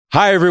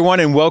Hi, everyone,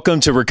 and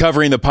welcome to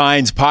Recovering the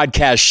Pines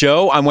podcast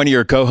show. I'm one of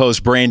your co-hosts,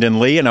 Brandon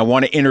Lee, and I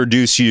want to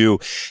introduce you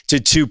to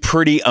two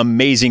pretty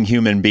amazing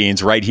human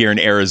beings right here in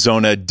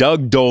Arizona,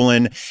 Doug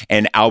Dolan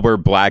and Albert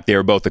Black. They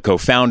are both the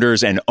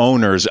co-founders and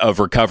owners of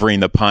Recovering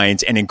the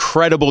Pines, an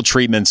incredible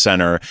treatment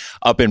center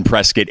up in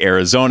Prescott,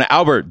 Arizona.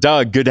 Albert,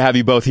 Doug, good to have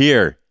you both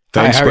here.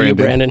 Thanks, Hi, how are you,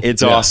 Brandon?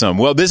 It's awesome.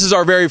 Well, this is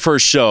our very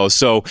first show,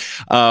 so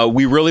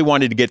we really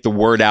wanted to get the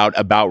word out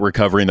about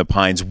Recovering the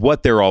Pines,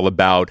 what they're all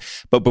about.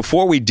 But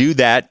before we do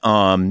that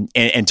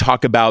and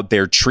talk about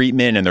their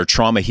treatment and their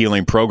trauma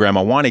healing program,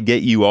 I want to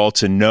get you all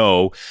to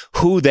know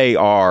who they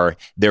are,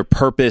 their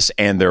purpose,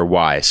 and their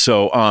why.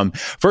 So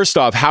first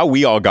off, how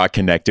we all got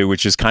connected,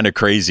 which is kind of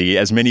crazy.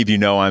 As many of you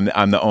know,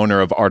 I'm the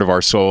owner of Art of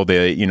Our Soul,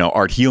 the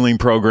art healing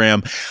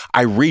program.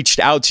 I reached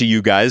out to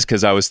you guys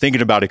because I was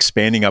thinking about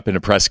expanding up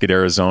into Prescott,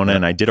 Arizona.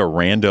 And I did a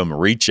random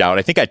reach out.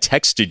 I think I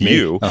texted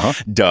you,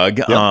 Doug,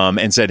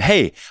 and said,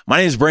 hey, my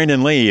name is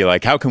Brandon Lee.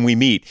 Like, how can we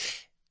meet?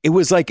 It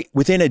was like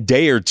within a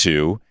day or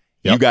two,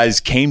 you guys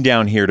came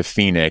down here to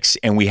Phoenix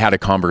and we had a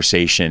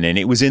conversation. And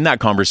it was in that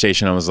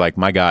conversation, I was like,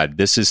 my God,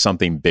 this is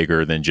something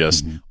bigger than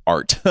just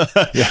art.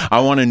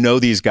 I want to know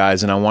these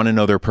guys and I want to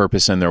know their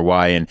purpose and their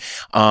why. And,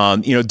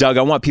 Doug,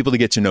 I want people to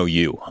get to know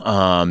you.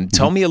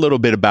 Tell me a little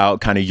bit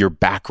about kind of your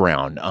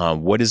background.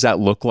 What does that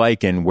look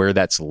like and where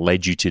that's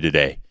led you to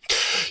today?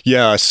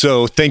 Yeah,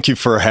 so thank you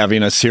for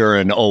having us here,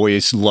 and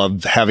always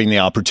love having the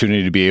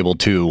opportunity to be able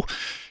to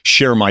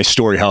share my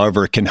story,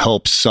 however it can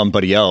help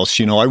somebody else.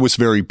 You know, I was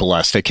very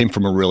blessed. I came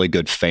from a really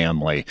good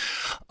family,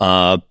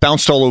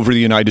 bounced all over the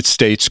United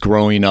States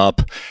growing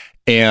up,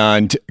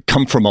 and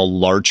come from a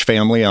large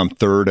family. I'm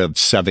third of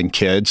 7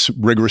 kids,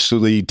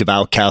 rigorously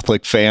devout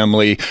Catholic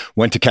family,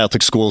 went to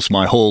Catholic schools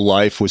my whole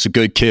life, was a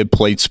good kid,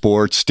 played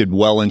sports, did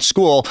well in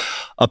school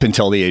up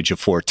until the age of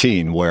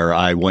 14, where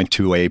I went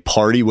to a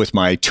party with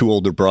my 2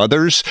 older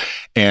brothers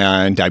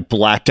and I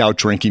blacked out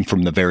drinking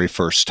from the very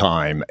first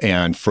time.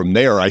 And from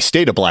there, I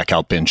stayed a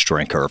blackout binge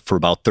drinker for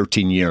about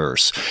 13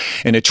 years.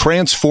 And it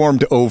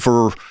transformed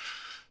over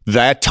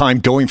that time,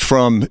 going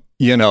from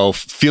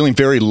feeling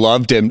very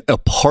loved and a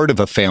part of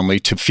a family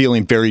to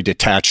feeling very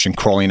detached and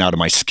crawling out of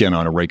my skin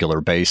on a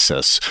regular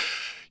basis.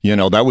 You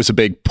know, that was a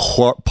big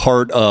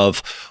part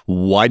of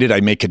why did I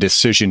make a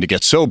decision to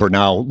get sober.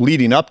 Now,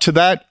 leading up to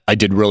that, I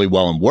did really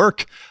well in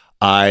work.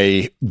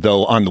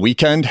 Though on the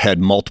weekend, had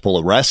multiple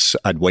arrests.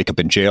 I'd wake up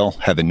in jail,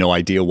 having no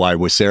idea why I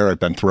was there. I'd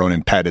been thrown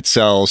in padded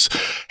cells,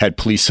 had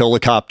police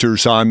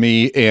helicopters on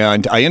me,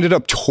 and I ended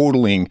up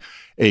totaling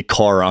a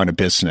car on a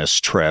business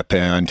trip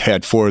and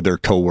had 4 of their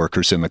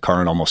coworkers in the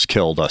car and almost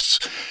killed us.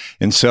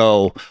 And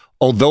so,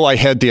 although I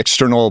had the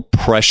external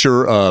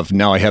pressure of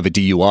now I have a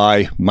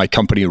DUI, my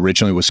company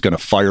originally was going to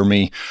fire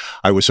me.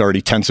 I was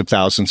already tens of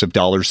thousands of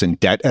dollars in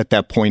debt at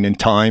that point in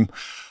time.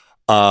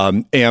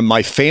 And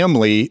my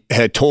family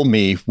had told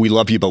me, we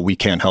love you, but we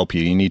can't help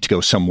you. You need to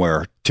go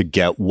somewhere to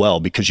get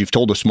well because you've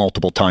told us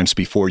multiple times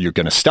before you're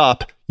going to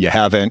stop. You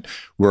haven't.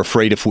 We're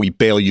afraid if we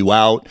bail you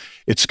out,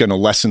 it's going to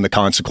lessen the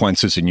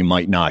consequences and you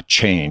might not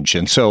change.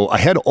 And so I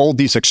had all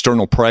these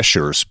external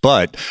pressures,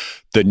 but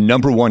the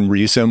number one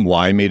reason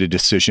why I made a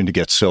decision to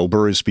get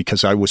sober is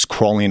because I was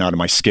crawling out of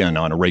my skin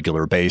on a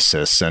regular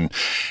basis. And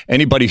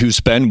anybody who's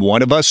been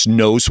one of us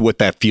knows what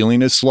that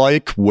feeling is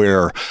like,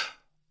 where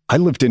I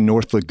lived in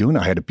North Laguna.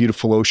 I had a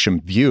beautiful ocean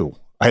view.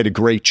 I had a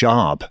great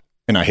job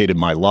and I hated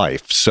my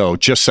life. So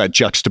just that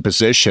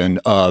juxtaposition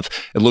of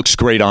it looks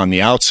great on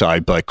the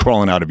outside, but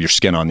crawling out of your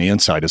skin on the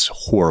inside is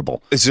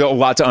horrible. There's a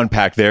lot to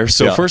unpack there.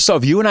 So first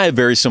off, you and I have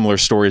very similar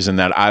stories in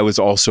that I was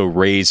also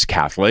raised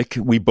Catholic.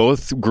 We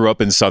both grew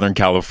up in Southern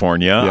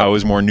California. I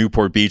was more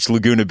Newport Beach,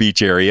 Laguna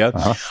Beach area.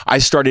 I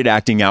started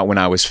acting out when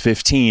I was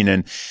 15.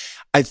 And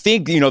I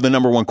think, the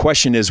number one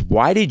question is,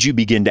 why did you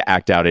begin to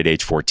act out at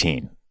age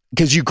 14?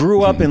 Because you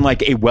grew up in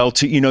like you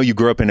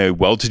grew up in a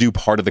well-to-do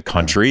part of the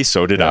country.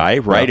 So did I,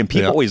 right? And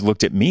people always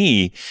looked at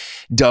me,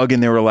 Doug,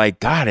 and they were like,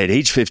 God, at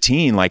age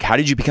 15, like, how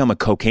did you become a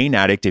cocaine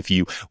addict if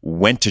you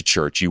went to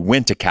church, you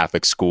went to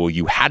Catholic school,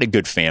 you had a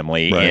good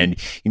family, and,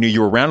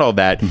 you were around all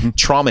that?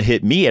 Trauma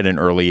hit me at an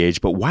early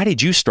age, but why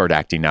did you start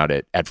acting out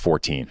at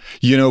 14?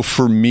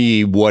 For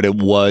me, what it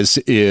was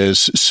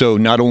is, so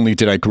not only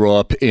did I grow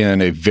up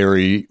in a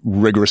very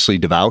rigorously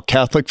devout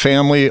Catholic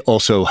family,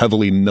 also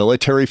heavily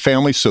military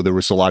family, so there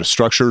was a lot of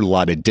structure, a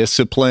lot of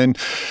discipline.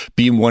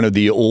 Being one of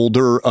the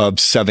older of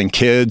 7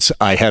 kids,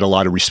 I had a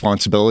lot of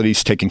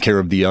responsibilities, taking care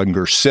of the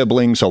younger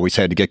siblings, always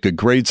had to get good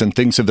grades and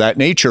things of that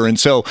nature. And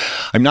so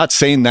I'm not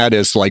saying that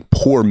as like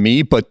poor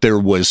me, but there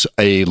was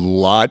a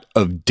lot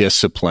of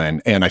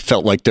discipline and I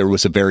felt like there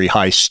was a very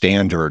high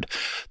standard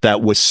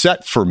that was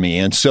set for me.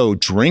 And so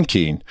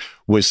drinking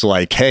was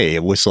like, hey,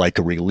 it was like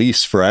a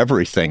release for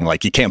everything.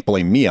 Like, you can't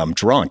blame me. I'm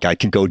drunk. I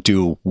can go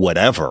do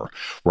whatever.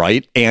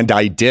 Right. And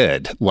I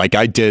did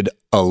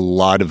a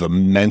lot of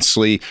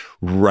immensely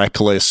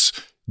reckless,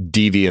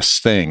 devious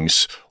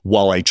things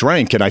while I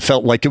drank, and I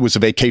felt like it was a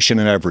vacation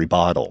in every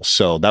bottle.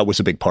 So that was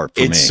a big part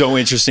for me. It's so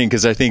interesting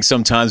because I think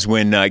sometimes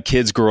when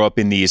kids grow up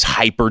in these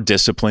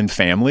hyper-disciplined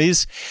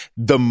families,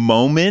 the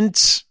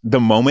moment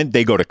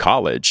they go to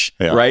college,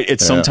 right?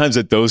 It's sometimes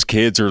that those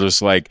kids are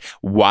just like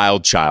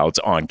wild childs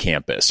on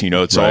campus.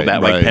 It's all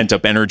that like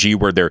pent-up energy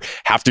where they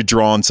have to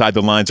draw inside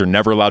the lines, or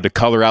never allowed to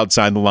color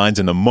outside the lines.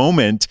 And the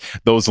moment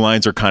those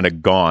lines are kind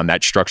of gone,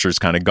 that structure is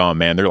kind of gone,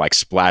 man, they're like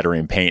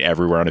splattering paint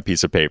everywhere on a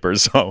piece of paper.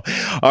 So,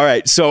 all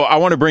right. So I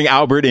want to bring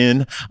Albert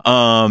in.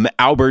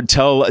 Albert,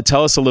 tell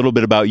us a little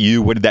bit about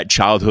you. What did that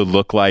childhood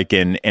look like?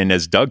 And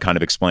as Doug kind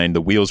of explained,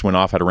 the wheels went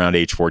off at around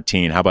age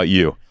 14. How about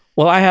you?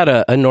 Well, I had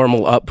a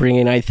normal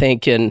upbringing, I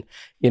think. And,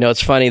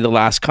 it's funny, the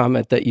last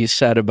comment that you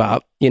said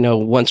about,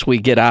 once we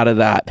get out of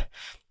that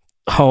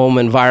home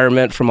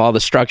environment from all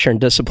the structure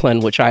and discipline,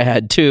 which I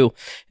had too,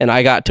 and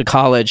I got to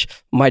college,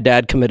 my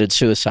dad committed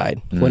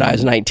suicide when I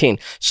was 19.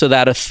 So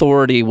that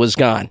authority was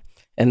gone.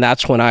 And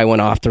that's when I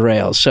went off the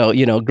rails. So,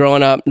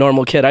 growing up,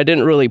 normal kid, I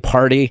didn't really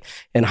party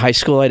in high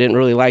school. I didn't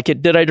really like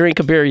it. Did I drink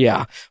a beer?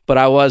 Yeah, but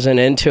I wasn't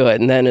into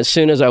it. And then as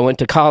soon as I went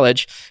to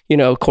college,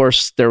 of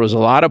course, there was a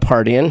lot of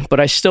partying,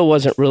 but I still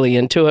wasn't really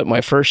into it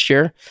my first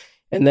year.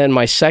 And then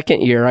my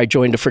second year, I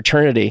joined a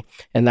fraternity,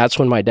 and that's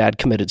when my dad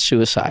committed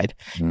suicide.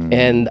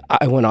 And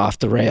I went off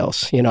the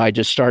rails. I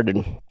just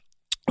started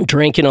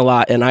drinking a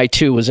lot, and I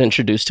too was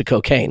introduced to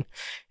cocaine.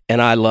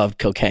 And I loved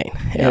cocaine.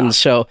 Yeah. And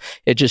so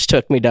it just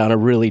took me down a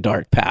really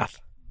dark path.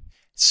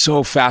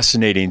 So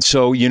fascinating.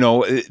 So,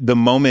 the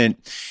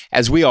moment,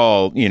 as we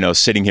all,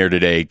 sitting here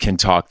today can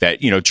talk that,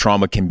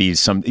 trauma can be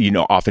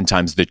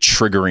oftentimes the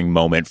triggering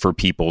moment for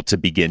people to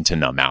begin to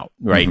numb out,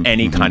 right?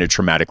 Any kind of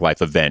traumatic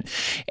life event.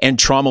 And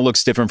trauma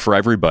looks different for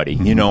everybody.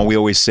 We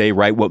always say,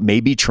 right, what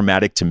may be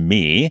traumatic to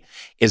me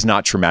is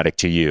not traumatic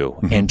to you.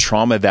 And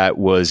trauma that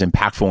was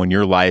impactful in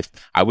your life,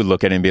 I would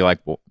look at it and be like,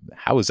 well,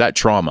 how is that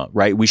trauma,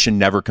 right? We should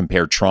never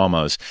compare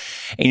traumas.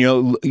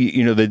 And,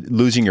 the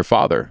losing your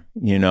father,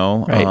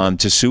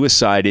 to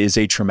suicide is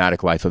a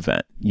traumatic life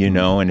event,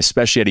 and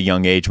especially at a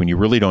young age when you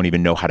really don't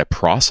even know how to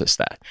process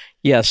that.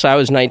 Yes, I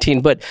was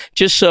 19, but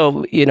just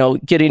so,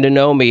 getting to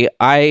know me,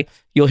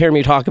 you'll hear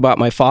me talk about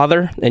my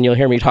father and you'll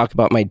hear me talk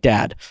about my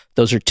dad.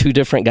 Those are two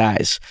different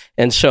guys.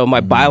 And so my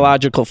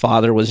biological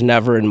father was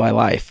never in my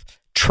life.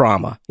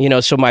 Trauma,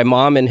 so my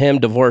mom and him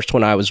divorced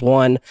when I was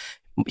 1.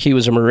 He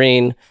was a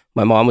Marine.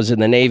 My mom was in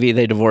the Navy.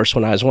 They divorced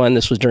when I was 1.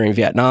 This was during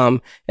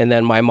Vietnam. And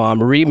then my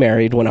mom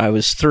remarried when I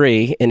was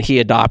 3, and he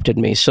adopted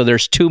me. So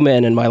there's 2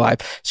 men in my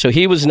life. So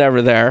he was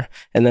never there.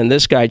 And then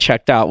this guy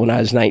checked out when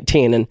I was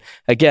 19. And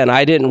again,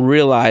 I didn't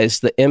realize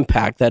the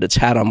impact that it's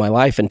had on my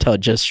life until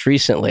just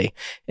recently.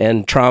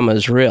 And trauma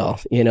is real.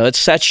 It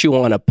sets you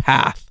on a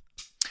path.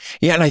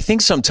 Yeah, and I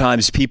think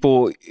sometimes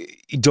people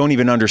don't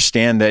even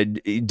understand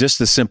that just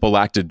the simple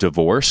act of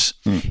divorce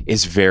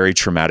is very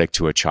traumatic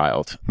to a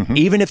child.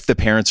 Even if the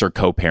parents are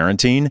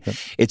co-parenting,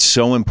 it's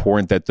so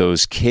important that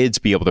those kids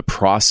be able to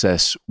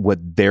process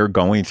what they're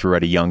going through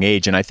at a young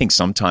age. And I think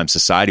sometimes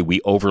society,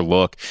 we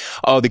overlook,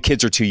 the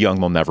kids are too young,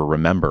 they'll never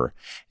remember.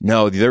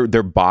 No,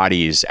 their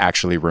bodies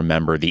actually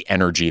remember the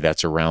energy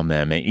that's around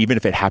them. And even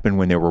if it happened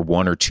when they were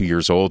 1 or 2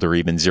 years old, or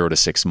even 0 to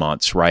 6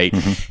 months, right?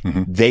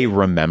 They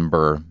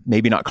remember,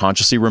 maybe not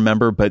consciously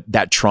remember, but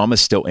that trauma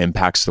still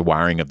impacts the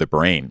wiring of the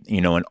brain,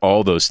 and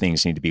all those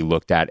things need to be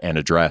looked at and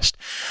addressed.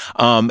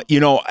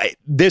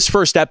 This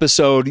first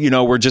episode,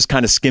 we're just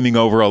kind of skimming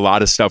over a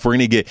lot of stuff.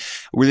 This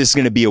is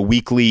going to be a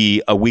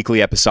weekly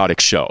episodic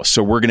show.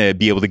 So we're going to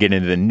be able to get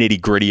into the nitty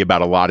gritty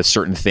about a lot of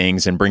certain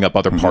things and bring up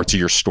other parts of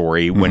your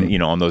story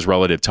when, on those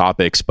relative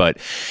topics. But,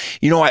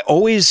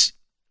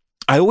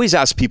 I always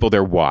ask people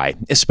their why,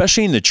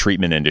 especially in the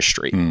treatment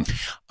industry.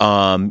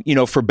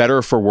 For better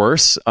or for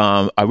worse,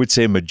 I would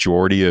say a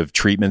majority of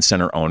treatment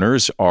center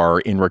owners are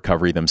in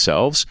recovery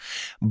themselves.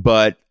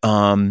 But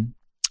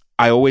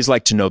I always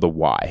like to know the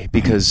why,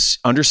 because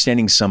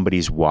understanding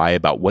somebody's why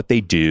about what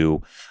they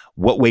do,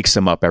 what wakes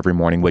them up every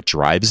morning, what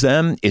drives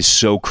them is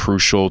so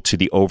crucial to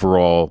the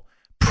overall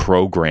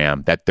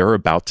program that they're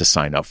about to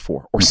sign up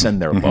for or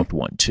send their loved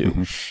one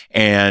to.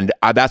 And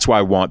that's why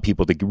I want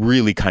people to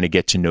really kind of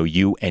get to know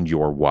you and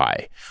your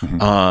why.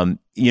 Doug,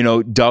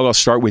 I'll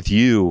start with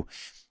you.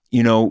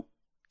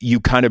 You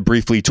kind of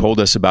briefly told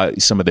us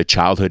about some of the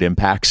childhood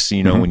impacts,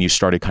 when you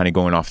started kind of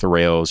going off the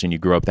rails and you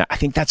grew up. I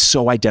think that's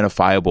so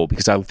identifiable,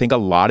 because I think a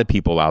lot of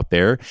people out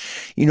there,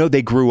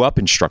 they grew up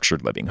in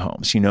structured living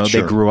homes,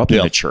 they grew up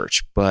in the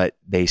church, but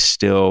they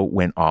still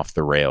went off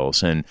the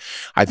rails. And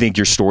I think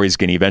your story is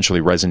going to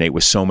eventually resonate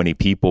with so many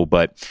people,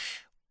 but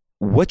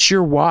what's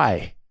your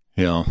why?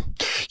 Yeah.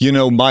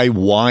 My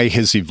why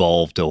has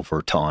evolved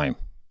over time.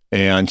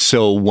 And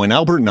so when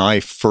Albert and I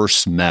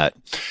first met,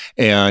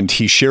 and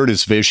he shared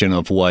his vision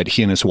of what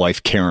he and his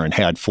wife Karen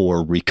had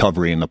for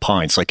recovery in the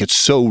Pines, like, it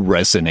so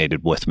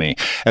resonated with me.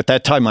 At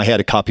that time, I had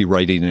a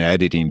copywriting and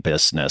editing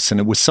business, and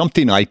it was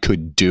something I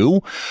could do,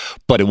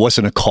 but it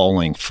wasn't a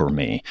calling for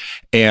me.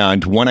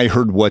 And when I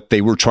heard what they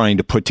were trying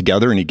to put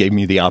together, and he gave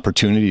me the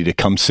opportunity to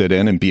come sit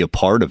in and be a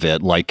part of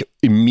it, like,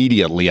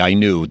 immediately I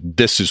knew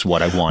this is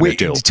what I want to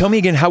do. Tell me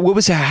again,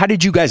 how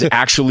did you guys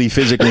actually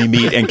physically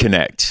meet and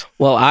connect?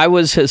 Well, I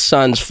was his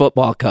son's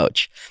football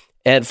coach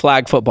at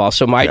flag football.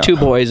 So my two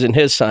boys and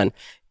his son.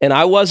 And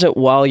I wasn't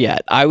well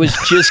yet. I was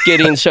just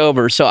getting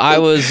sober. So I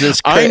was this...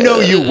 I know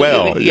you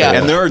well. Yeah.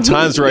 And there are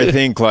times where I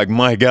think, like,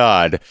 my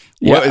God,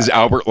 what is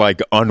Albert,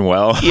 like,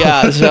 unwell?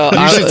 Yeah. So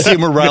you should see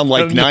him around,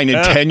 like, 9 and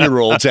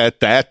 10-year-olds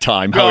at that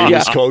time, how he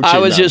was coaching I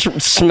was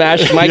just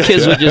smash. My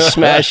kids would just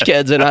smash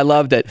kids, and I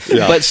loved it.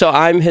 Yeah. But so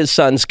I'm his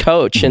son's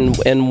coach,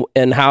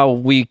 and how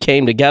we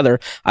came together,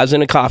 I was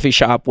in a coffee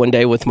shop one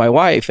day with my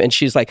wife, and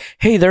she's like,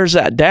 hey, there's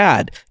that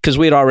dad, because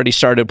we had already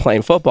started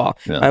playing football.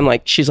 Yeah.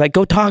 She's like,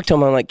 go talk to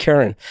him. I'm like,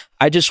 Karen,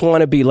 I just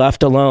want to be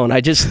left alone. I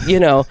just,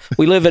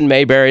 we live in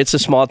Mayberry. It's a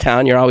small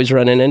town. You're always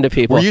running into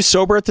people. Were you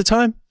sober at the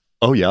time?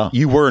 Oh, yeah.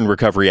 You were in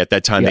recovery at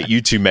that time that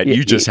you two met.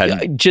 You just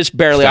had... Just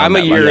barely. I'm a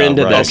year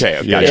into this.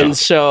 Okay, gotcha. And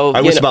so...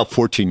 I was about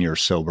 14 years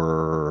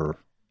sober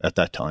at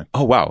that time.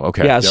 Oh, wow.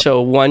 Okay. Yeah,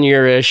 so 1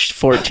 year-ish,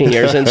 14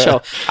 years. And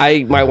so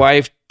my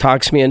wife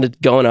talks me into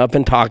going up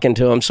and talking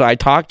to him. So I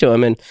talked to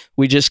him, and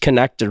we just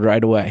connected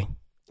right away.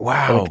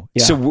 Wow.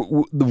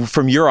 So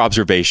from your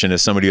observation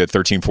as somebody who had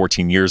 13,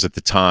 14 years at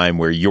the time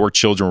where your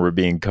children were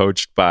being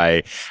coached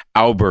by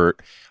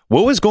Albert,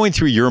 what was going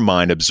through your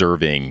mind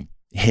observing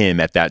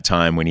him at that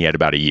time when he had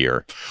about a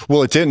year?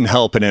 Well, it didn't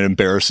help, and it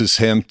embarrasses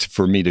him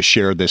for me to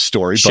share this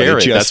story. Share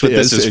it. That's what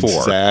this is for.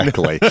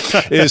 Exactly.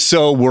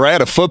 So we're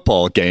at a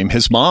football game.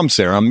 His mom's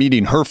there. I'm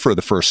meeting her for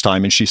the first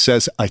time, and she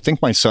says, I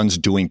think my son's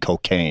doing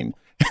cocaine.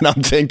 And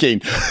I'm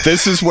thinking,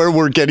 this is where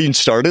we're getting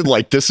started?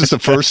 Like, this is the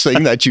first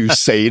thing that you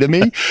say to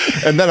me?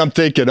 And then I'm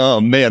thinking,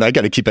 oh, man, I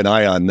got to keep an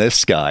eye on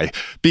this guy.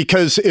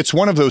 Because it's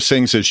one of those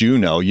things, as you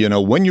know,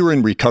 when you're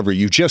in recovery,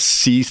 you just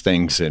see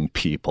things in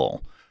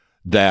people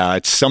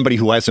that somebody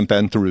who hasn't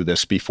been through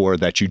this before,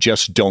 that you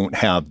just don't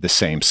have the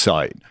same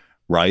sight,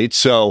 right?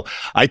 So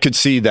I could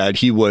see that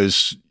he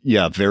was,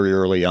 very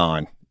early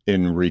on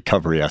in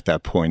recovery at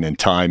that point in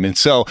time. And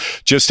so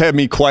just had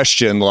me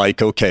question, like,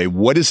 okay,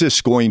 what is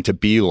this going to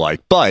be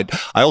like? But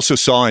I also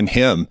saw in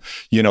him,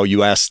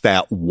 you asked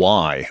that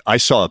why. I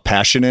saw a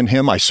passion in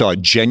him. I saw a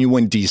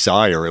genuine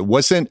desire. It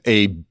wasn't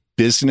a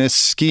business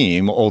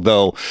scheme,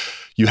 although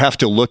you have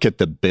to look at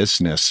the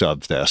business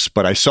of this.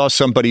 But I saw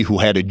somebody who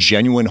had a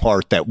genuine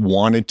heart that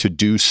wanted to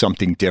do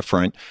something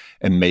different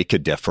and make a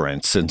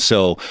difference. And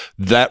so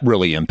that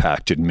really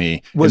impacted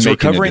me. Was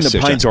Recovering the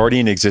Pines already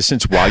in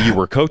existence while you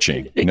were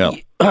coaching? No.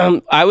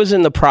 I was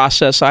in the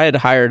process. I had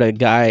hired a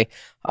guy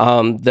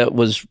that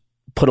was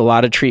put a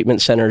lot of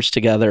treatment centers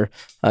together,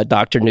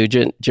 Dr.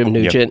 Nugent, Jim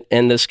Nugent,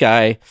 and this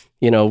guy,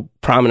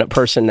 prominent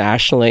person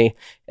nationally.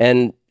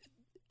 And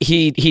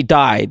he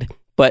died,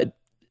 but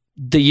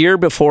the year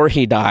before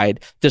he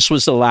died, this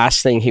was the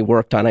last thing he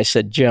worked on. I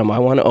said, Jim, I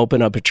want to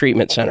open up a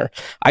treatment center.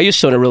 I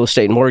used to own a real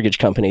estate and mortgage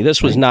company.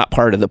 This was not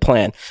part of the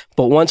plan.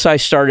 But once I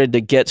started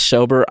to get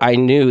sober, I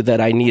knew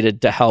that I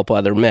needed to help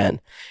other men.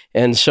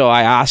 And so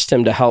I asked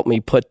him to help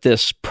me put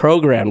this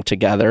program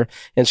together.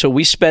 And so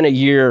we spent a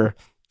year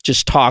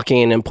just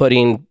talking and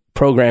putting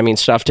programming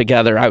stuff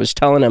together. I was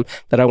telling him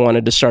that I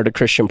wanted to start a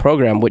Christian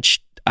program,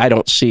 which I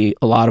don't see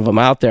a lot of them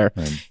out there.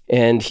 Right.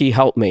 And he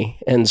helped me.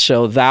 And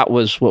so that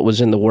was what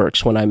was in the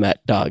works when I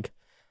met Doug.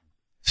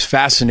 It's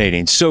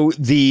fascinating. So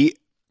the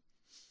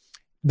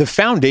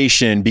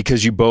foundation,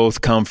 because you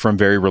both come from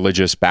very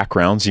religious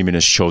backgrounds, even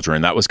as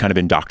children, that was kind of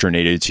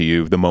indoctrinated to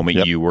you the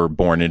moment you were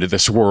born into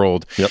this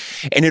world. Yep.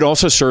 And it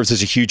also serves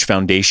as a huge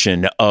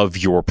foundation of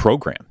your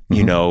program.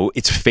 Mm-hmm.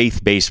 It's a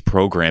faith-based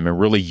program and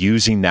really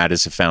using that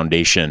as a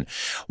foundation.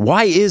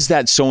 Why is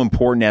that so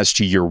important as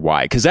to your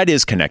why? Because that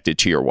is connected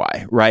to your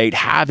why, right?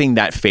 Having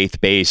that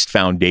faith-based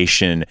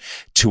foundation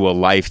to a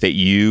life that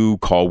you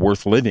call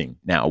worth living.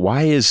 Now,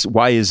 why is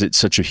it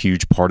such a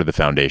huge part of the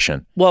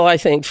foundation? Well, I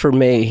think for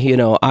me,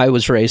 I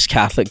was raised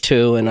Catholic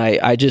too, and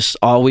I just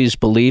always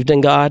believed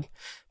in God.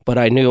 But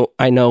I know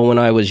when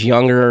I was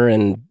younger,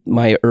 in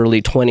my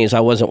early 20s, I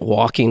wasn't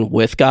walking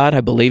with God.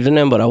 I believed in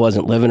him, but I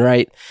wasn't living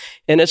right.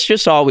 And it's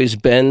just always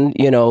been,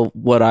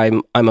 what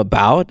I'm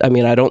about. I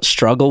mean, I don't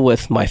struggle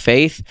with my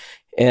faith.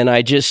 And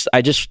I just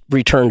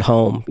returned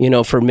home.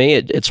 For me,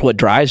 it's what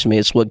drives me.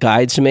 It's what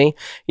guides me.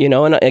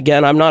 And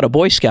again, I'm not a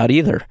Boy Scout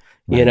either.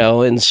 Right.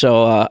 And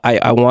so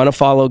I want to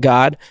follow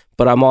God,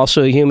 but I'm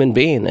also a human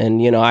being.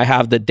 And, I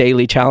have the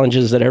daily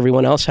challenges that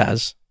everyone else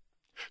has.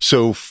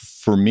 So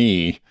for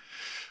me,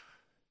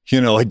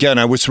 again,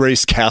 I was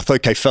raised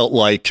Catholic. I felt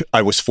like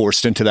I was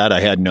forced into that. I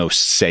had no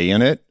say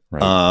in it.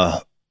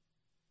 Right.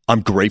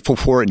 I'm grateful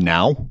for it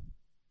now.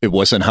 It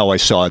wasn't how I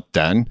saw it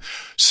then.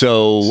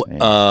 So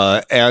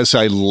as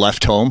I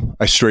left home,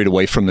 I strayed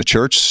away from the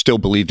church, still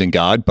believed in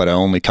God, but I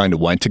only kind of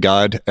went to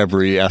God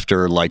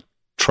after like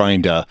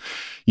trying to,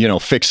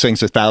 fix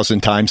things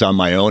 1,000 times on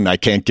my own. I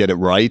can't get it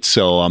right.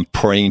 So I'm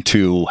praying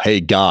to,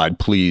 hey, God,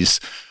 please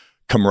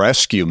come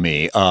rescue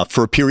me.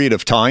 For a period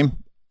of time,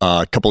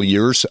 a couple of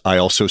years, I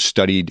also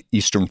studied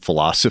Eastern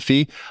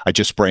philosophy. I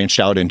just branched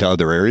out into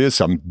other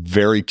areas. I'm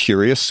very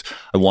curious.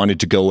 I wanted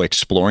to go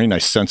exploring. I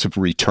sense of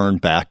return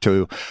back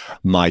to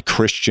my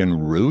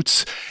Christian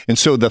roots. And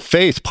so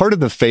part of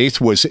the faith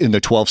was in the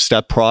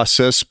 12-step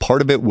process.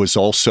 Part of it was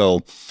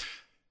also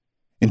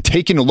in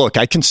taking a look.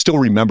 I can still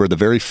remember the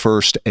very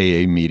first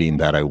AA meeting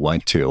that I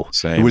went to.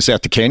 Same. It was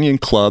at the Canyon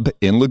Club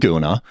in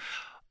Laguna.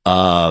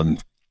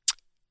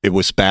 It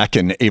was back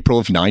in April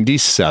of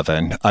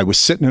 97. I was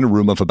sitting in a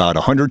room of about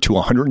 100 to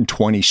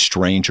 120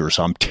 strangers.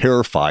 I'm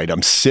terrified.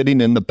 I'm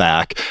sitting in the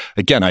back.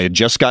 Again, I had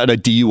just gotten a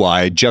DUI.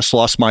 I just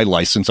lost my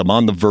license. I'm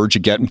on the verge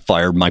of getting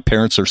fired. My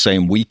parents are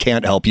saying, we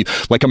can't help you.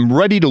 Like, I'm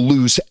ready to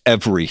lose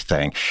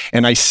everything.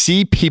 And I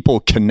see people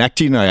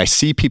connecting and I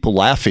see people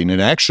laughing.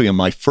 And actually, in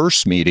my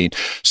first meeting,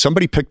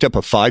 somebody picked up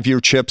a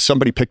 5-year chip,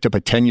 somebody picked up a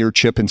 10-year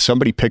chip, and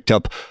somebody picked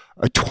up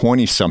a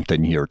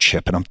 20-something year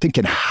chip. And I'm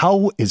thinking,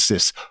 how is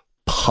this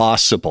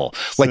possible?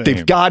 Like,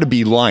 they've got to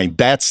be lying.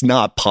 That's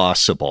not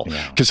possible.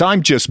 Because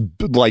I'm just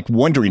like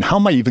wondering, how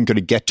am I even going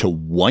to get to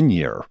 1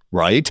 year?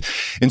 Right.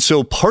 And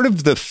so part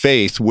of the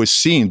faith was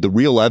seeing the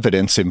real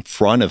evidence in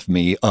front of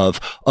me of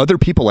other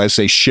people as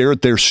they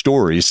shared their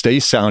stories. They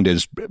sound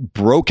as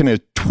broken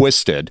and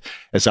twisted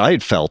as I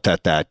had felt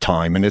at that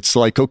time. And it's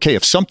like, okay,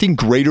 if something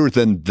greater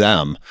than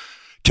them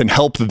can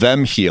help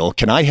them heal,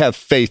 can I have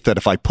faith that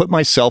if I put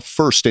myself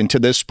first into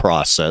this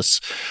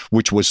process,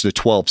 which was the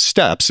 12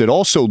 steps, it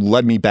also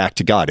led me back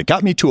to God. It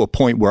got me to a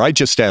point where I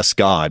just asked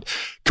God,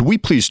 could we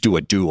please do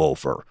a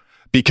do-over?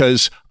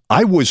 Because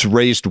I was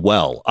raised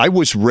well. I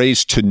was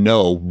raised to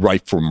know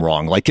right from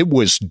wrong. Like, it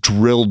was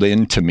drilled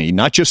into me,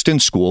 not just in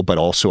school, but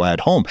also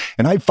at home.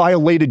 And I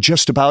violated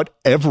just about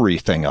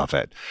everything of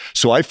it.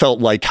 So I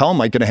felt like, how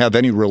am I going to have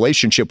any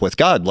relationship with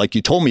God? Like,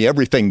 you told me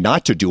everything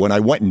not to do, and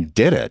I went and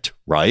did it,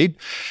 right?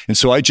 And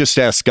so I just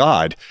asked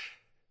God,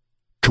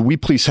 could we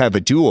please have a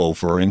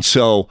do-over? And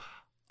so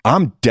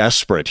I'm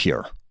desperate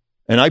here.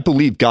 And I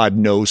believe God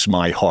knows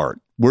my heart.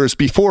 Whereas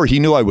before, he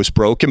knew I was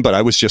broken, but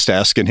I was just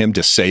asking him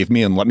to save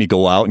me and let me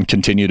go out and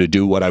continue to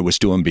do what I was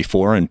doing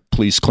before, and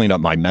please clean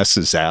up my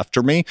messes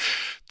after me.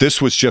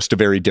 This was just a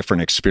very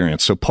different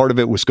experience. So part of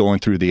it was going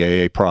through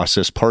the AA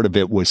process. Part of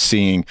it was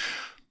seeing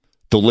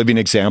the living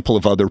example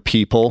of other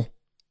people,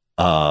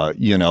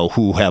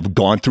 who have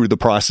gone through the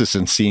process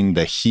and seeing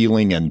the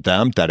healing in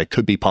them, that it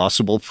could be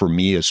possible for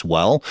me as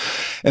well.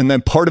 And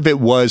then part of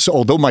it was,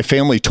 although my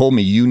family told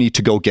me you need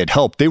to go get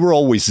help, they were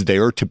always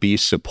there to be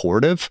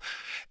supportive.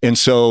 And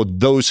so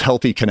those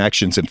healthy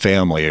connections and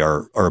family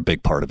are a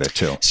big part of it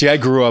too. See, I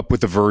grew up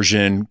with a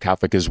version,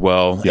 Catholic as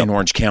well, in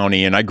Orange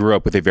County, and I grew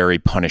up with a very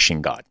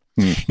punishing God.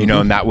 Mm-hmm.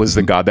 And that was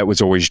the God that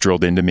was always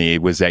drilled into me,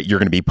 was that you're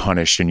going to be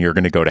punished and you're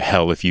going to go to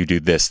hell if you do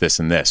this, this,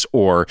 and this.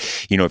 Or,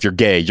 if you're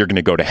gay, you're going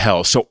to go to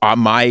hell. So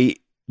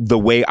the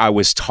way I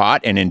was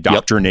taught and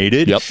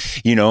indoctrinated,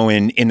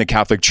 in the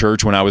Catholic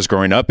Church when I was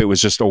growing up, it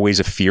was just always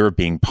a fear of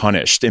being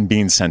punished and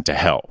being sent to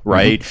hell,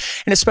 right?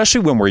 Mm-hmm. And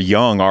especially when we're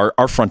young,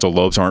 our frontal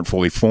lobes aren't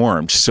fully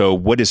formed. So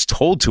what is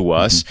told to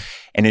us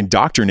and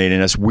indoctrinating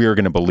us, we're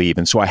going to believe.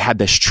 And so I had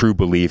this true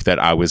belief that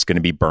I was going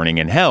to be burning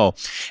in hell.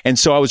 And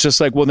so I was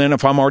just like, well, then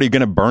if I'm already going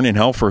to burn in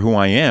hell for who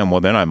I am,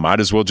 well, then I might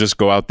as well just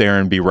go out there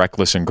and be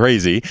reckless and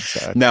crazy.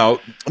 Exactly.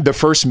 Now, the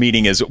first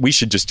meeting we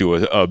should just do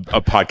a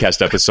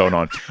podcast episode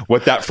on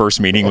what that first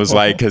meeting was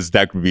like, because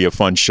that would be a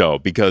fun show.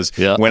 Because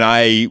when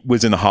I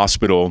was in the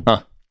hospital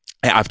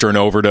after an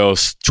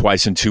overdose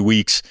twice in 2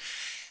 weeks,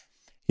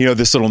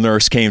 this little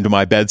nurse came to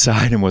my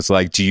bedside and was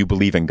like, do you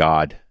believe in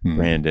God,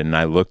 Brandon? And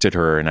I looked at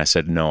her and I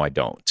said, no, I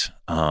don't.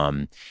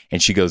 And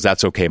she goes,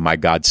 that's okay. My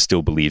God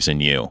still believes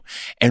in you.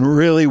 And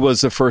really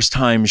was the first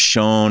time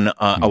shown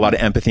a lot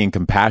of empathy and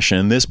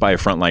compassion. This by a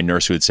frontline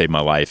nurse who had saved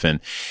my life.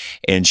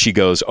 And she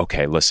goes,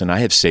 okay, listen, I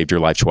have saved your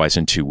life twice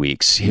in 2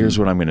 weeks. Here's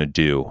what I'm going to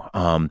do.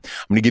 I'm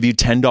going to give you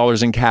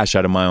 $10 in cash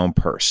out of my own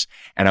purse.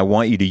 And I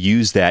want you to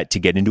use that to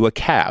get into a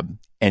cab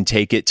and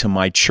take it to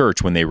my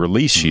church when they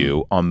release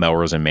you on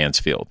Melrose and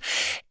Mansfield.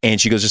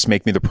 And she goes, just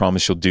make me the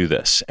promise you'll do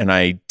this. And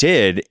I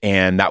did.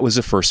 And that was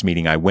the first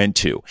meeting I went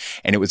to.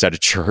 And it was at a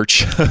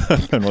church.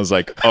 And I was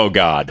like, oh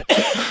God.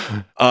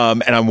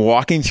 And I'm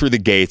walking through the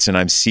gates and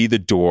I see the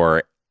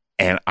door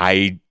and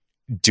I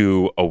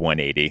do a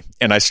 180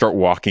 and I start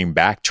walking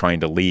back trying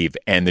to leave.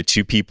 And the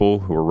two people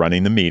who were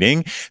running the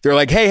meeting, they're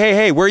like,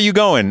 hey, where are you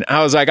going?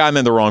 I was like, I'm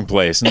in the wrong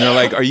place. And they're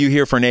like, are you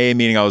here for an AA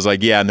meeting? I was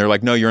like, yeah. And they're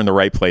like, no, you're in the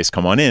right place.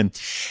 Come on in.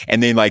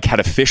 And they had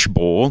a fish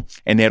bowl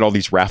and they had all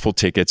these raffle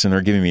tickets and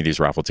they're giving me these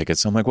raffle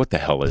tickets. I'm like, what the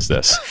hell is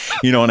this?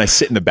 And I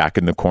sit in the back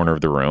in the corner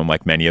of the room,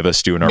 like many of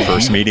us do in our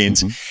first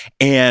meetings.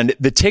 And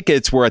the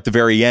tickets were at the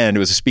very end. It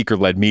was a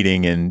speaker-led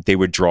meeting and they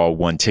would draw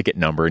one ticket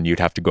number and you'd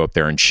have to go up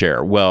there and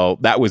share. Well,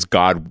 that was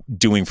God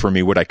doing for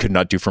me what I could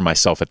not do for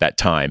myself at that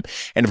time.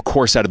 And of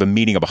course, out of a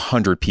meeting of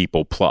 100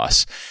 people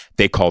plus,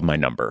 they called my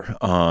number.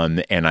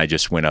 And I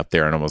just went up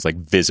there and I was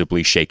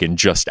visibly shaken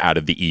just out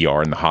of the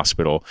ER in the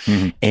hospital.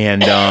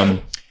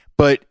 And,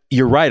 but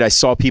you're right. I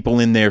saw people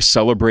in there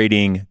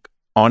celebrating,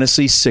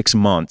 honestly, 6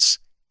 months.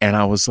 And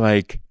I was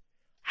like,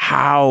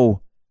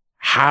 how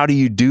how do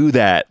you do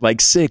that?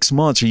 Like 6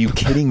 months? Are you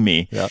kidding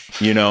me? Yeah.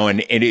 You know,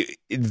 and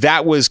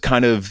that was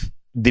kind of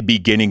the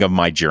beginning of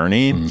my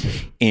journey.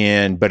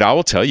 But I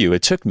will tell you,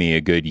 it took me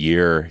a good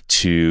year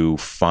to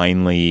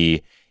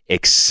finally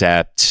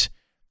accept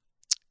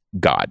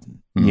God,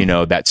 you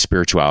know, that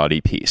spirituality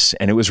piece.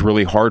 And it was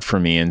really hard for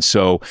me. And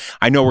so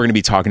I know we're going to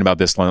be talking about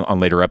this on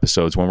later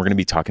episodes when we're going to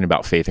be talking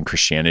about faith and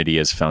Christianity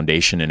as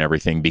foundation and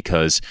everything,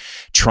 because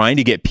trying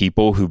to get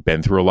people who've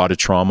been through a lot of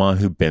trauma,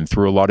 who've been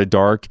through a lot of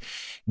dark,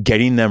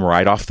 getting them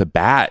right off the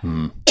bat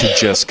to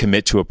just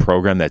commit to a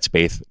program that's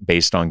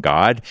based on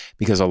God,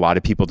 because a lot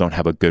of people don't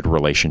have a good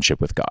relationship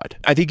with God.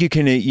 I think you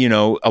can, you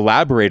know,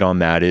 elaborate on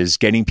that, is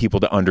getting people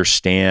to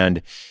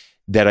understand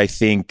that I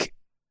think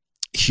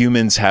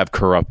humans have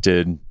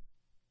corrupted,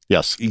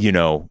 you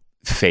know,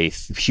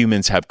 faith.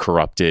 Humans have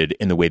corrupted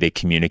in the way they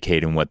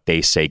communicate and what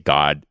they say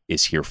God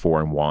is here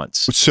for and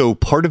wants. So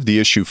part of the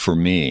issue for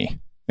me,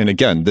 and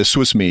again, this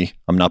was me,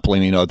 I'm not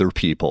blaming other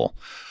people.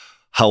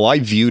 How I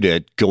viewed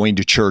it going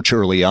to church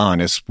early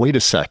on is, wait a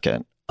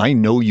second, I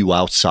know you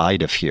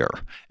outside of here,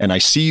 and I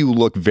see you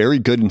look very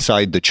good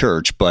inside the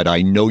church, but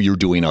I know you're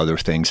doing other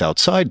things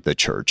outside the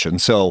church.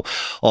 And so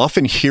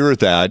often hear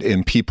that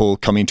in people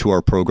coming to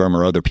our program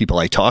or other people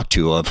I talk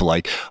to of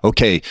like,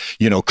 okay,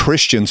 you know,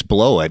 Christians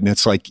blow it. And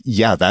it's like,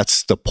 yeah,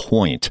 that's the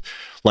point.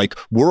 Like,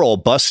 we're all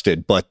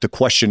busted, but the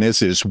question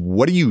is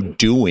what are you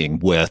doing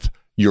with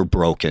your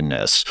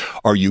brokenness?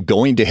 Are you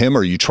going to him,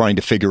 or are you trying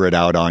to figure it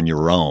out on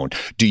your own?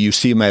 Do you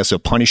see him as a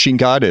punishing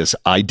God, as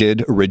I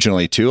did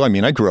originally too? I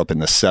mean, I grew up in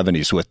the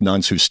 70s with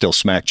nuns who still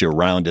smacked you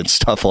around and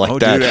stuff like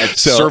that. Dude, at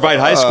Servite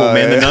High School,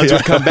 man, the nuns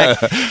would come back,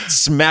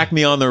 smack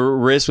me on the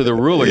wrist with a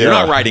ruler. You're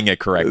not writing it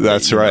correctly.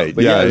 That's right.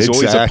 But it was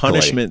always a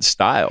punishment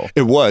style.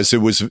 It was,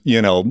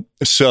 you know,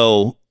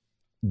 so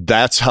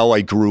that's how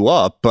I grew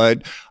up.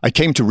 But I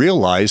came to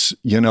realize,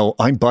 you know,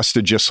 I'm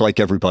busted just like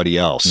everybody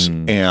else.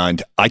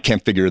 And I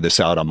can't figure this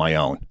out on my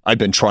own. I've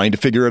been trying to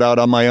figure it out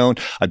on my own.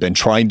 I've been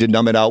trying to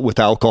numb it out with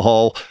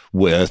alcohol,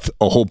 with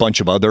a whole bunch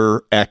of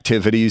other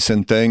activities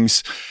and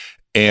things.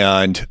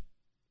 And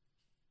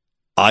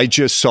I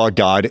just saw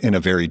God in a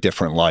very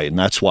different light. And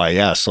that's why I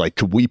asked, like,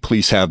 could we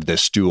please have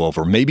this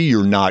do-over? Maybe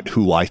you're not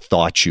who I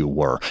thought you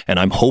were. And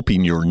I'm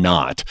hoping you're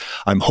not.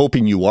 I'm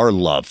hoping you are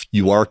love.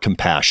 You are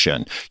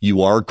compassion.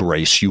 You are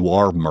grace. You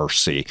are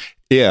mercy.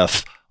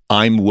 If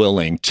I'm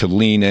willing to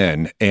lean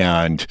in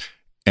and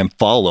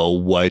follow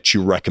what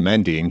you're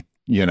recommending,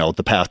 you know,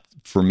 the path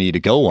for me to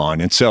go on.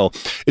 And so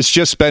it's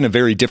just been a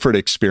very different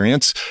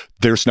experience.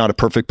 There's not a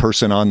perfect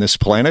person on this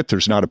planet.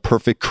 There's not a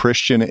perfect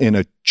Christian in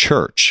a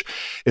church.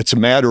 It's a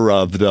matter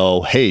of,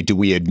 though, hey, do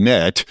we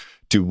admit,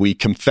 do we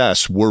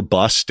confess we're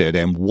busted,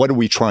 and what are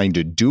we trying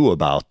to do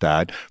about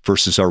that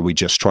versus are we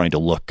just trying to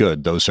look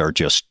good? Those are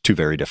just two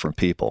very different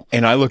people.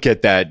 And I look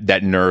at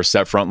that nurse,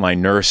 that frontline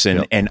nurse,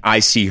 and I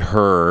see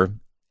her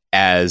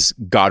as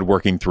God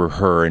working through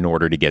her in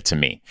order to get to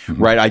me,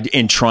 right?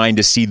 In trying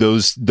to see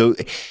those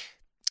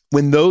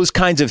when those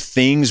kinds of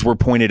things were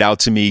pointed out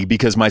to me,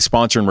 because my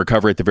sponsor in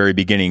recovery at the very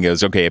beginning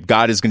goes, okay, if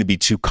God is going to be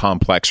too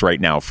complex right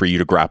now for you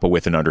to grapple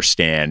with and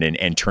understand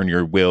and turn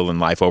your will and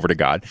life over to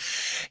God,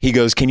 he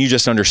goes, can you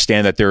just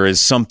understand that there is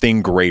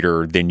something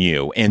greater than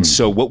you? And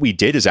so what we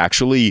did is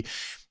actually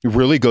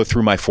really go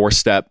through my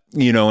 4-step,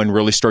 you know, and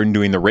really started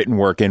doing the written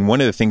work. And one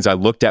of the things I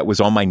looked at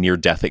was all my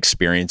near-death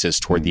experiences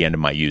toward the end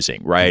of my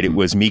using, right? It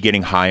was me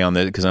getting high on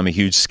because I'm a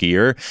huge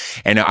skier,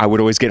 and I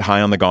would always get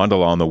high on the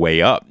gondola on the way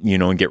up, you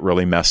know, and get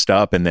really messed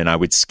up. And then I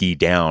would ski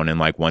down, and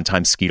like one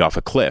time skied off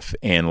a cliff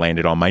and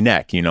landed on my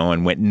neck, you know,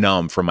 and went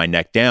numb from my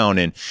neck down.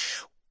 And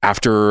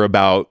after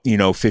about,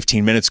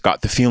 15 minutes,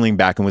 got the feeling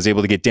back and was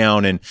able to get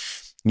down. And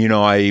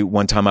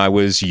one time I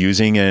was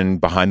using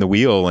and behind the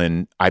wheel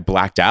and I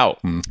blacked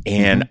out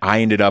and I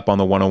ended up on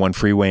the 101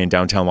 freeway in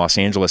downtown Los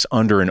Angeles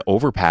under an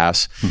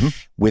overpass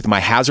with my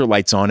hazard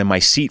lights on and my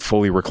seat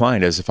fully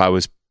reclined as if I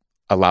was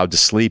allowed to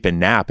sleep and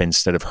nap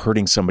instead of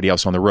hurting somebody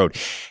else on the road.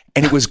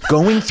 And it was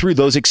going through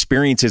those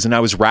experiences and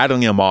I was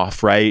rattling them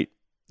off, right,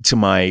 to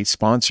my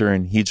sponsor.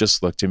 And he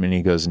just looked at me and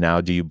he goes,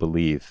 now do you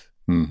believe?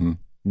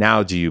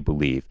 Now do you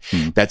believe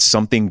that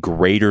something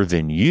greater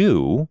than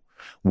you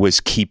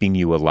was keeping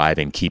you alive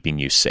and keeping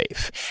you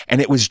safe?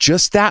 And it was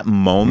just that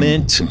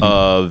moment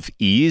of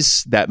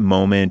ease, that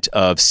moment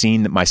of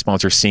seeing that my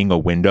sponsor seeing a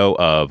window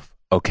of,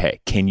 okay,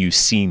 can you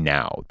see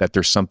now that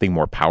there's something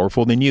more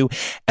powerful than you?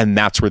 And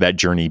that's where that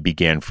journey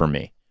began for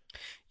me.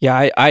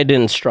 Yeah, I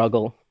didn't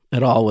struggle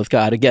at all with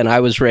God. Again,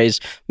 I was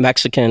raised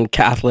Mexican,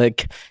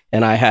 Catholic,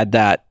 and I had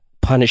that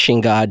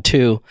punishing God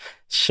too.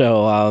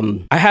 So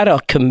I had a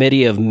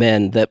committee of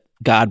men that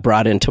God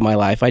brought into my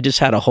life. I just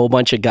had a whole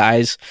bunch of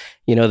guys,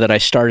 that I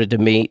started to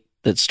meet,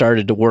 that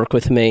started to work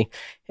with me.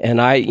 And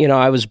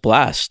I was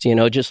blessed,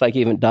 just like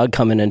even Doug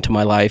coming into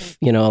my life,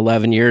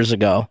 11 years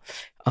ago.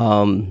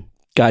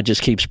 God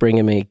just keeps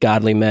bringing me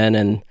godly men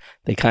and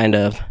they kind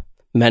of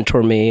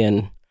mentor me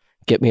and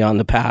get me on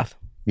the path.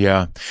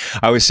 Yeah.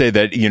 I always say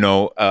that,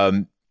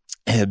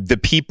 the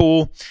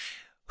people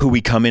who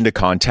we come into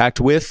contact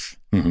with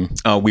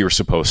we were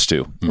supposed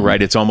to,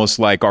 right? It's almost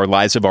like our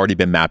lives have already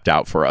been mapped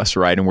out for us,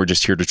 right? And we're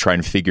just here to try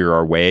and figure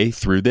our way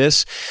through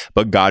this.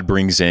 But God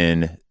brings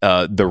in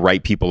the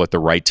right people at the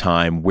right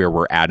time where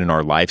we're at in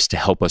our lives to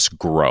help us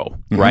grow,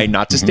 right?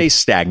 Not to stay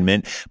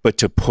stagnant, but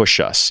to push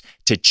us,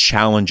 to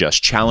challenge us,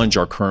 challenge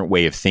our current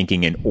way of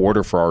thinking in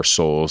order for our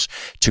souls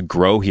to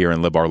grow here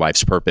and live our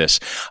life's purpose.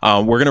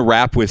 We're going to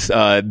wrap with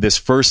this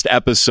first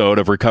episode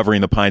of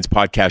Recovering the Pines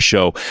podcast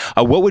show.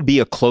 What would be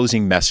a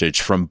closing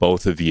message from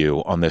both of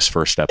you on this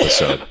first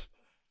episode?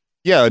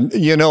 Yeah,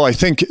 I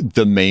think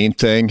the main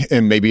thing,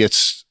 and maybe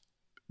it's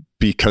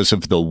because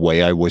of the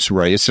way I was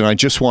raised, and I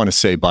just want to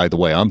say, by the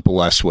way, I'm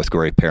blessed with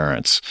great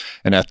parents.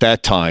 And at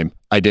that time,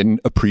 I didn't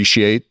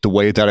appreciate the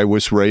way that I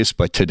was raised,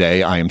 but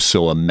today I am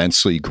so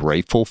immensely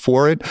grateful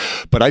for it.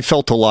 But I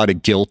felt a lot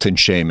of guilt and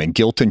shame, and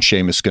guilt and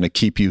shame is going to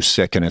keep you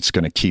sick and it's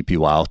going to keep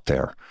you out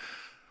there.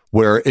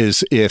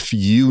 Whereas if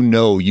you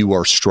know you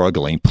are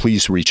struggling,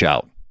 please reach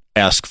out,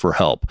 ask for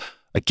help.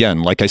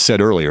 Again, like I said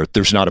earlier,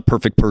 there's not a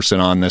perfect person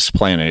on this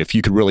planet. If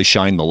you could really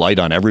shine the light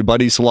on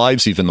everybody's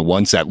lives, even the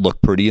ones that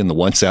look pretty and the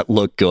ones that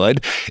look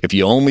good, if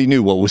you only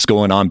knew what was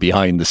going on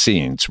behind the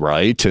scenes,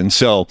 right? And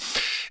so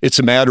it's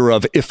a matter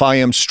of, if I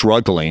am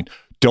struggling,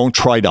 don't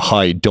try to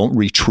hide, don't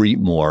retreat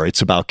more.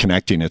 It's about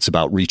connecting. It's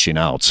about reaching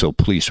out. So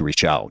please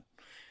reach out.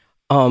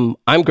 I'm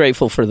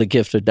grateful for the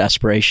gift of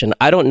desperation.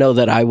 I don't know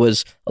that I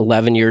was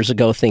 11 years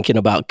ago thinking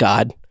about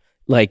God,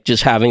 like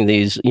just having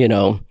these,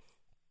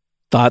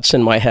 thoughts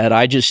in my head.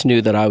 I just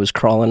knew that I was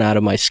crawling out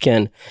of my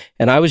skin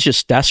and I was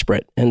just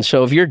desperate. And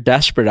so if you're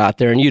desperate out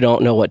there and you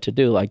don't know what to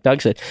do, like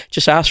Doug said,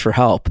 just ask for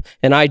help.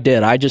 And I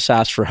did. I just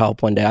asked for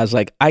help one day. I was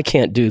like, I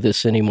can't do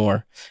this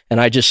anymore. And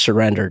I just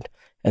surrendered.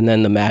 And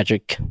then the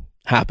magic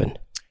happened.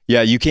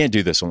 Yeah, you can't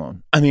do this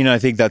alone. I mean, I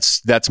think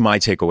that's my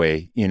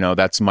takeaway.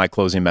 That's my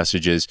closing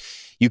message is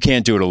you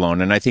can't do it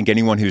alone. And I think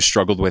anyone who's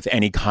struggled with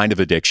any kind of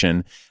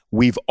addiction,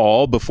 we've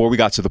all, before we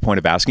got to the point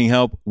of asking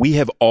help, we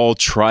have all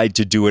tried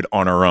to do it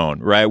on our own,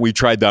 right? We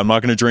tried that. I'm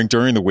not going to drink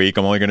during the week.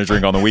 I'm only going to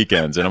drink on the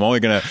weekends. And I'm only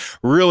going to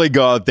really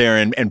go out there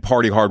and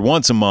party hard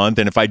once a month.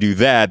 And if I do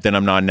that, then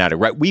I'm not an addict,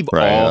 right? We've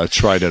all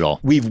tried it all.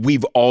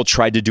 We've all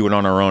tried to do it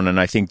on our own. And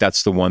I think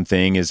that's the one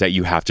thing is that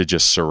you have to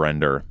just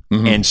surrender.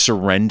 And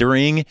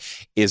surrendering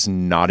is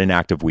not an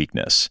act of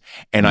weakness.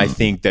 And I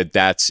think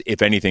that's,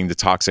 if anything, the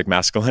toxic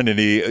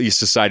masculinity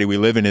society we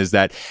live in is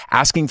that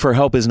asking for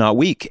help is not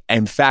weak.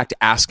 In fact,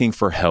 asking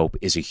for help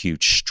is a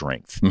huge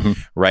strength,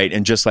 right?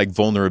 And just like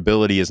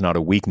vulnerability is not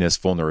a weakness,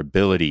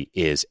 vulnerability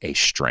is a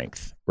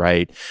strength,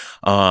 right?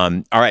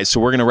 All right, so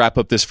we're going to wrap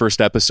up this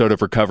first episode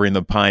of Recovering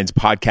the Pines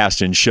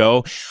podcast and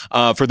show.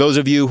 For those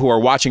of you who are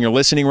watching or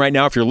listening right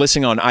now, if you're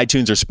listening on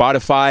iTunes or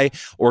Spotify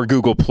or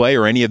Google Play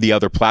or any of the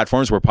other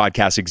platforms where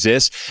podcasts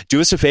exist,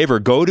 do us a favor,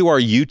 go to our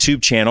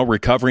YouTube channel,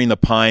 Recovering the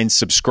Pines,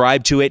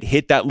 subscribe to it,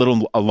 hit that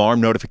little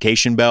alarm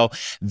notification bell.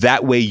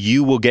 That way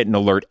you will get an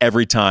alert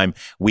every time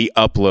we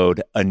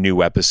upload a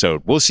new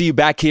episode. We'll see you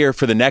back here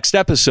for the next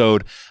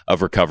episode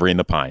of Recovering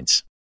the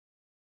Pines.